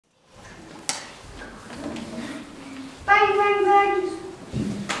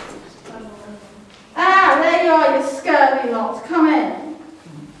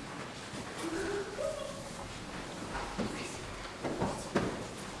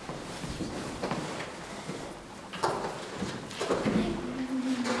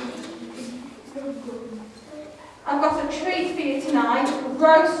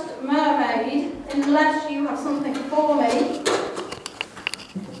roast mermaid unless you have something for me.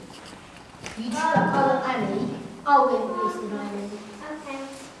 You just got Annie. I'll go for roast mermaid. Okay.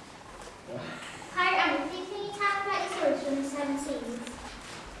 Hi, Annie, can you tell me about your stories from the 70s?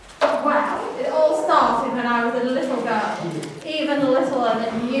 Well, it all started when I was a little girl, even littler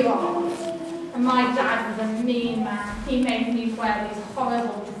than you are. And my dad was a mean man. He made me wear these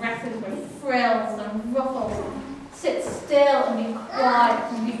horrible dresses with frills and ruffles, sit still and be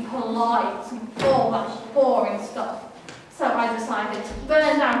quiet and be polite and all that boring stuff. So I decided to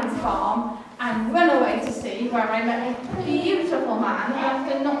burn down his farm and run away to sea, where I met a beautiful man, and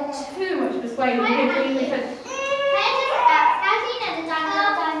after not too much persuading, he agreed we could... How do you know the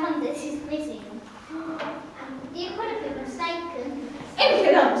Diamondus is missing? You could have been mistaken.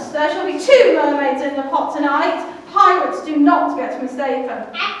 Impudence! There shall be 2 mermaids in the pot tonight. Pirates do not get mistaken.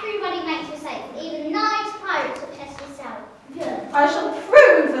 Everybody makes mistakes, even nice pirates such as yourself. Yeah. I shall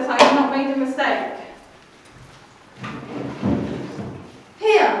prove that I have not made a mistake.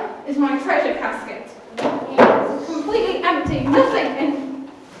 Here is my treasure casket. It's completely empty, nothing in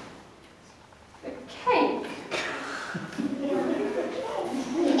the cake.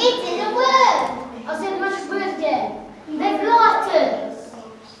 It's in a word! I said much birthday. They've lost us.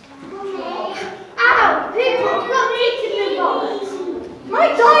 Ow! Who got cake in the box? My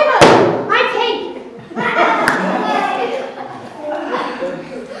diamond! My cake!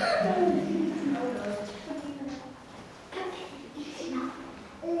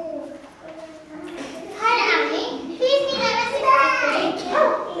 Hi, Annie. Please be there as a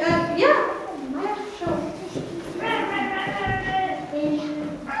Oh, yeah, sure.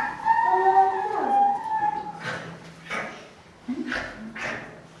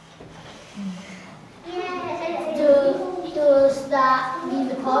 Does that mean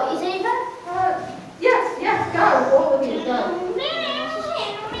the party's over? Yes, go, all of you, go.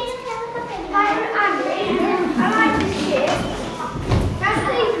 Pirate Annie, I like this ship. Can I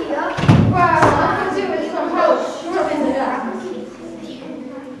stay here? Well, I can do it from home, rubbing the dust.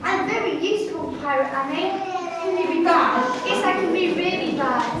 I'm very useful, Pirate Annie. Can you be bad? Yes, I can be really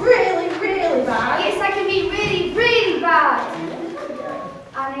bad. Really, really bad? Yes, I can be really, really bad.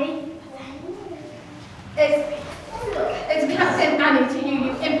 Annie? It's Captain Annie to you,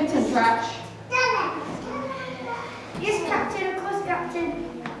 you impotent wretch. Yes, Captain, of course, Captain.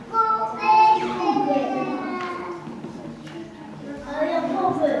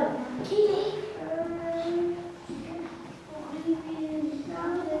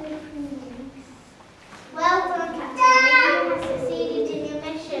 Well done, Captain. You have succeeded in your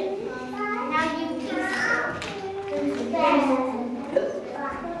mission. Now you can spare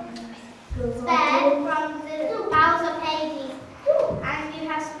from the bowels of Hades. And you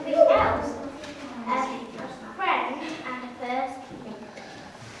have something else. A friend and a purse.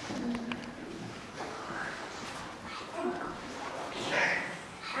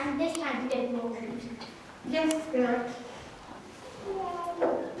 And this time you don't know. Yes, Spirit.